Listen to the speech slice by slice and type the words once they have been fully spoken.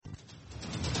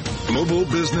Global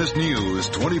business news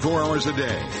 24 hours a day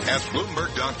at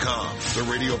Bloomberg.com, the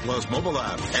Radio Plus mobile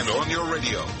app, and on your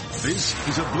radio. This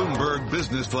is a Bloomberg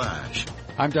Business Flash.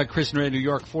 I'm Doug Christner in New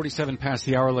York, 47 past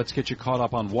the hour. Let's get you caught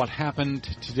up on what happened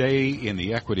today in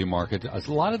the equity market. A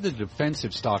lot of the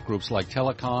defensive stock groups like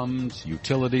telecoms,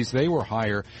 utilities, they were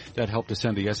higher. That helped to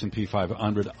send the S&P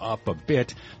 500 up a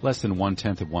bit, less than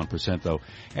 0.1% though.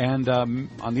 And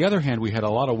on the other hand, we had a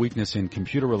lot of weakness in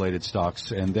computer-related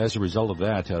stocks, and as a result of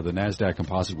that, the Nasdaq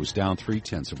Composite was down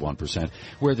 0.3%.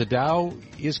 Where the Dow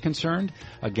is concerned,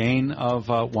 a gain of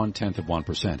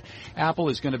 0.1%. Apple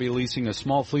is going to be leasing a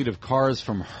small fleet of cars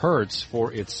from Hertz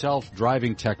for its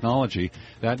self-driving technology.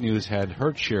 That news had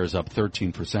Hertz shares up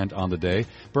 13% on the day.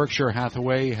 Berkshire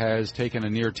Hathaway has taken a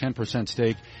near 10%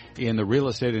 stake in the real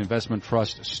estate investment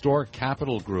trust Store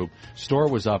Capital Corp. Store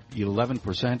was up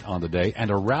 11% on the day,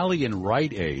 and a rally in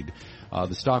Rite Aid.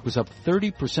 The stock was up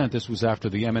 30%. This was after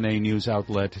the M&A news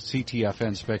outlet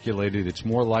CTFN speculated it's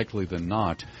more likely than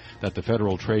not that the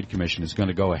Federal Trade Commission is going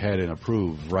to go ahead and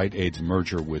approve Rite Aid's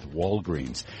merger with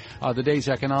Walgreens. The day's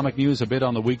economic news a bit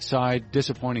on the weak side,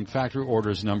 disappointing factory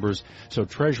orders numbers. So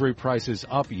Treasury prices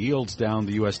up, yields down.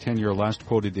 The U.S. 10-year last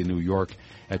quoted in New York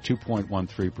at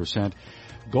 2.13%.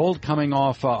 Gold coming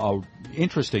off a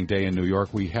interesting day in New York.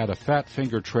 We had a fat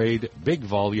finger trade, big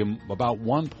volume, about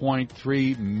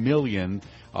 1.3 million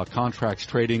contracts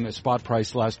trading. A spot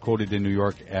price last quoted in New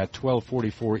York at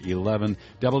 1244.11.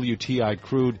 WTI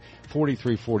crude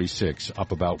 43.46,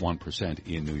 up about 1%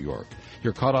 in New York.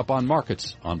 You're caught up on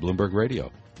markets on Bloomberg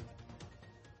Radio.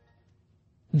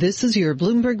 This is your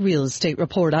Bloomberg Real Estate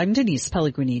Report. I'm Denise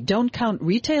Pellegrini. Don't count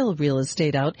retail real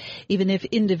estate out, even if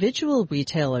individual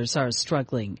retailers are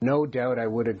struggling. No doubt I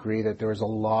would agree that there is a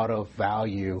lot of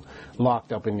value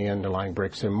locked up in the underlying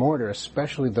bricks and mortar,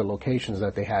 especially the locations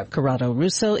that they have. Corrado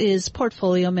Russo is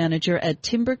portfolio manager at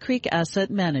Timber Creek Asset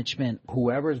Management.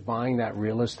 Whoever's buying that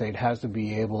real estate has to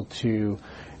be able to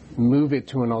move it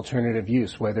to an alternative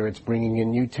use, whether it's bringing in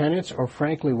new tenants or,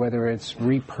 frankly, whether it's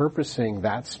repurposing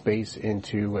that space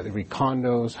into whether it be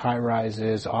condos,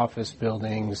 high-rises, office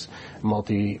buildings,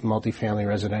 multi-family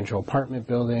residential apartment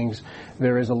buildings.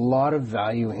 There is a lot of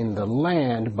value in the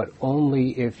land, but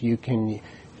only if you can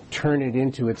turn it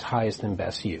into its highest and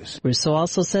best use. Russo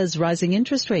also says rising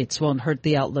interest rates won't hurt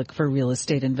the outlook for real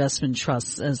estate investment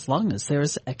trusts as long as there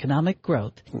is economic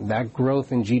growth. That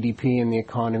growth in GDP in the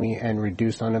economy and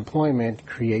reduced unemployment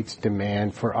creates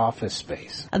demand for office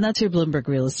space. And that's your Bloomberg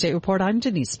Real Estate Report. I'm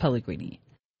Denise Pellegrini.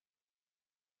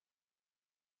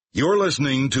 You're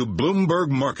listening to Bloomberg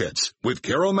Markets with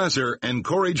Carol Massar and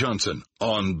Cory Johnson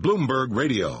on Bloomberg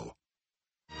Radio.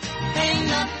 Ain't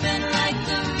nothing like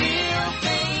the real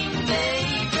thing,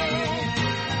 baby.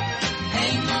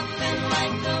 Ain't nothing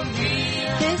like the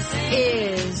real thing. This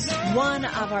is one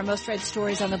of our most read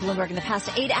stories on the Bloomberg in the past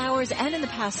 8 hours and in the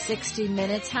past 60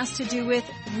 minutes. Has to do with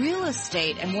real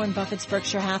estate and Warren Buffett's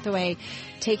Berkshire Hathaway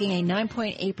taking a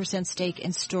 9.8% stake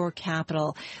in Store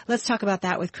Capital. Let's talk about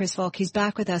that with Chris Volk. He's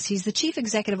back with us. He's the Chief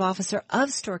Executive Officer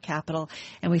of Store Capital,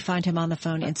 and we find him on the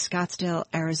phone in Scottsdale,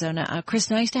 Arizona. Chris,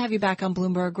 nice to have you back on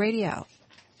Bloomberg Radio.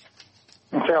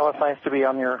 Carol, it's nice to be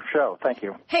on your show. Thank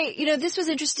you. Hey, this was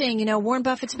interesting. Warren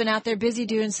Buffett's been out there busy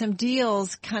doing some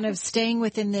deals, kind of staying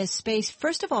within this space.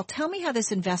 First of all, tell me how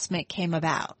this investment came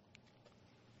about.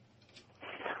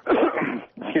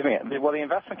 Excuse me. Well, the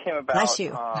investment came about. Bless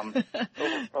you.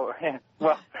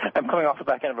 Well, I'm coming off the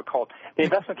back end of a cold. The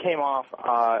investment came off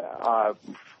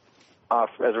as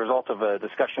a result of a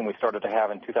discussion we started to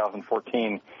have in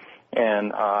 2014,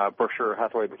 and Berkshire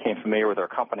Hathaway became familiar with our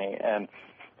company. And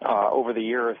over the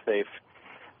years, they've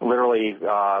literally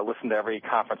listened to every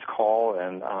conference call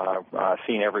and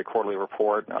seen every quarterly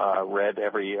report, read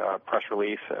every press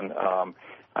release, and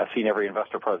seen every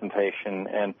investor presentation.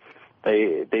 And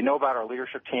they know about our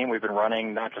leadership team. We've been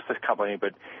running not just this company,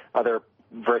 but other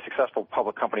very successful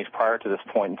public companies prior to this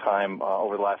point in time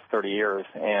over the last 30 years.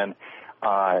 And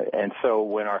so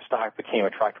when our stock became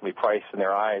attractively priced in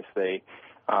their eyes, they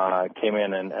came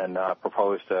in and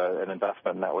proposed an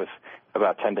investment, and that was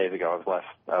about 10 days ago. It was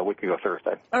a week ago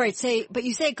Thursday. All right. But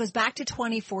you say it goes back to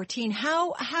 2014.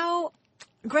 How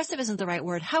aggressive isn't the right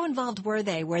word. How involved were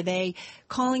they? Were they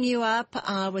calling you up?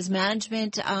 Was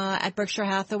management at Berkshire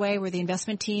Hathaway, were the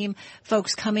investment team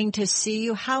folks coming to see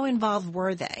you? How involved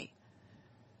were they?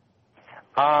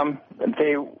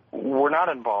 They were not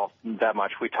involved that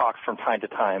much. We talked from time to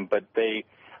time, but they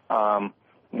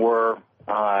were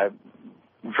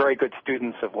very good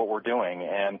students of what we're doing.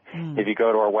 And if you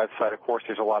go to our website, of course,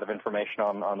 there's a lot of information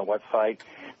on the website.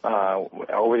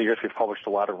 Over the years, we've published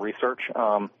a lot of research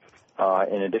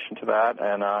in addition to that.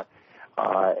 And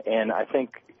I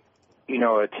think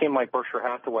a team like Berkshire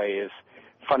Hathaway is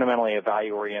fundamentally a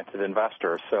value-oriented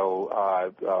investor.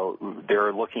 So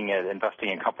they're looking at investing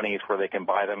in companies where they can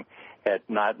buy them at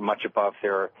not much above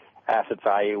their asset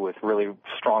value with really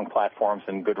strong platforms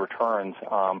and good returns.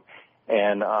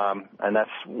 And that's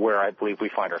where I believe we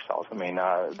find ourselves. I mean,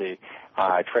 the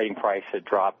trading price had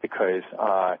dropped because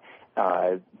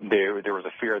there was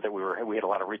a fear that we had a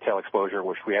lot of retail exposure,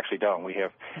 which we actually don't.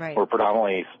 We're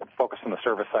predominantly focused on the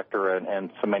service sector and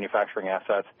some manufacturing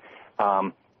assets.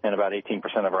 And about 18%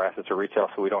 of our assets are retail,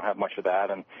 so we don't have much of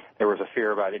that. And there was a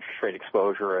fear about interest rate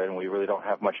exposure, and we really don't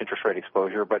have much interest rate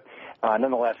exposure. But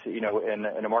nonetheless, in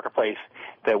a marketplace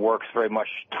that works very much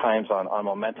times on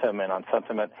momentum and on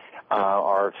sentiment,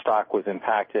 our stock was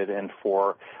impacted. And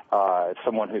for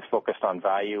someone who's focused on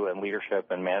value and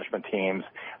leadership and management teams,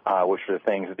 which are the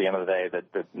things at the end of the day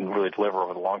that really deliver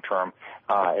over the long term,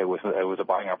 it was a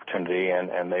buying opportunity,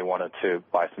 and they wanted to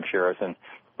buy some shares, and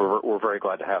we're very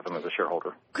glad to have them as a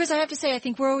shareholder. Chris, I have to say, I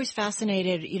think we're always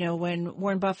fascinated, when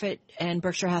Warren Buffett and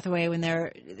Berkshire Hathaway, when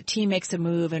the team makes a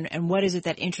move, and what is it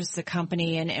that interests the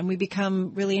company, and we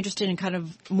become really interested in kind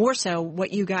of more so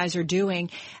what you guys are doing.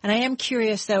 And I am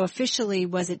curious, though, officially,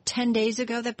 was it 10 days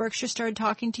ago that Berkshire started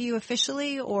talking to you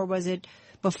officially, or was it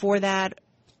before that?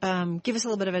 Give us a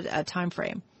little bit of a time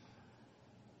frame.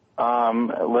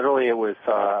 Literally, it was,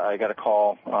 I got a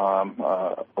call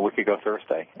a week ago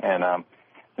Thursday, and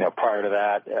prior to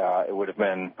that, it would have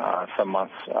been some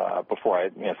months before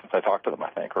since I talked to them,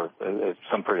 I think, or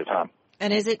some period of time.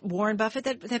 And is it Warren Buffett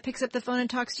that picks up the phone and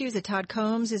talks to you? Is it Todd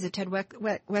Combs? Is it Ted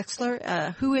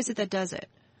Wexler? Who is it that does it?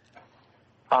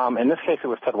 In this case, it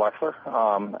was Ted Wexler,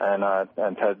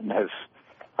 and Ted has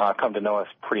come to know us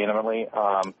pretty intimately.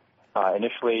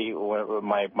 Initially,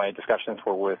 my discussions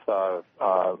were with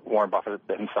Warren Buffett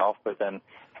himself, but then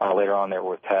later on they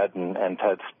were with Ted, and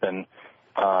Ted's been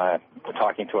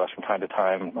talking to us from time to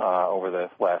time over the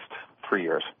last 3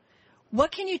 years.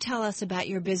 What can you tell us about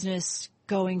your business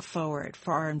going forward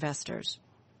for our investors?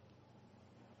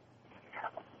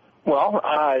 Well,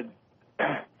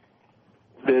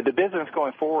 the business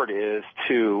going forward is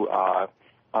to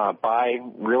buy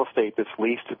real estate that's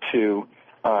leased to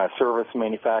service,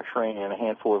 manufacturing, and a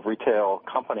handful of retail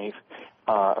companies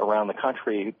around the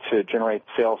country to generate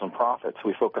sales and profits.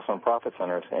 We focus on profit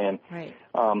centers. And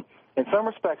in some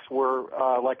respects, we're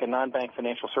like a non-bank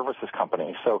financial services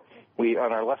company. So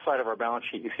on our left side of our balance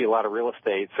sheet, you see a lot of real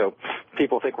estate. So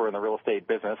people think we're in the real estate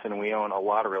business, and we own a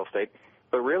lot of real estate.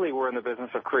 But really, we're in the business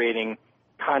of creating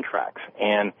contracts.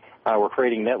 And we're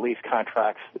creating net lease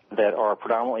contracts that are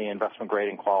predominantly investment grade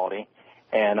in quality.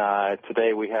 And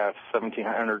today we have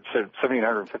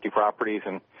 1,750 properties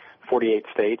in 48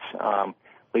 states,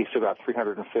 leased to about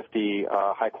 350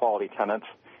 high-quality tenants.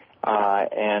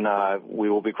 And we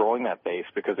will be growing that base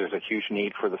because there's a huge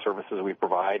need for the services we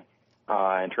provide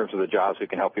in terms of the jobs we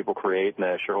can help people create and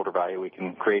the shareholder value we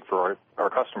can create for our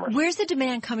customers. Where's the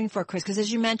demand coming for, Chris? Because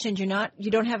as you mentioned,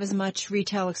 you don't have as much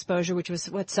retail exposure, which was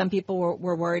what some people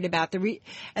were worried about.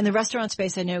 And the restaurant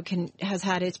space, I know, has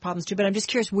had its problems too. But I'm just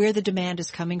curious where the demand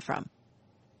is coming from.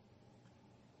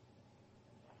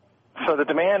 So the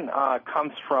demand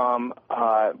comes from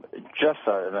just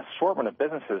an assortment of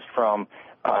businesses, from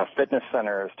fitness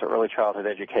centers to early childhood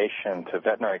education to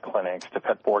veterinary clinics to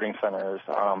pet boarding centers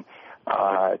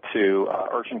to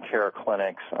urgent care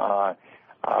clinics.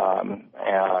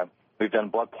 We've done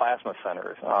blood plasma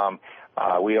centers.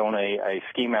 We own a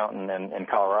ski mountain in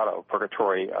Colorado,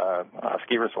 Purgatory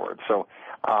ski resort. So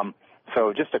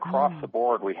just across the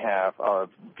board, we have a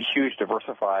huge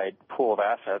diversified pool of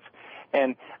assets.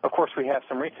 And, of course, we have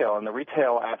some retail, and the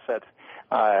retail assets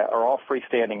are all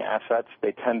freestanding assets.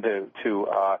 They tend to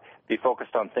be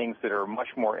focused on things that are much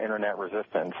more Internet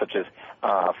resistant, such as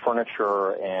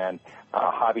furniture and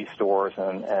hobby stores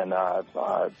and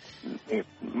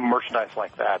merchandise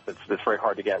like that that's very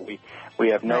hard to get. We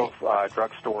have no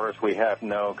drug stores. We have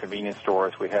no convenience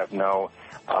stores. We have no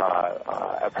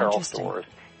apparel stores.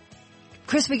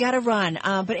 Chris, we got to run,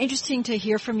 but interesting to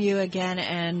hear from you again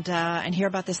and hear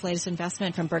about this latest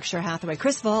investment from Berkshire Hathaway.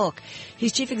 Chris Volk,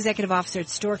 he's Chief Executive Officer at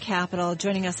Store Capital,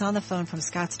 joining us on the phone from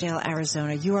Scottsdale,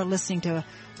 Arizona. You are listening to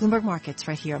Bloomberg Markets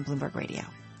right here on Bloomberg Radio.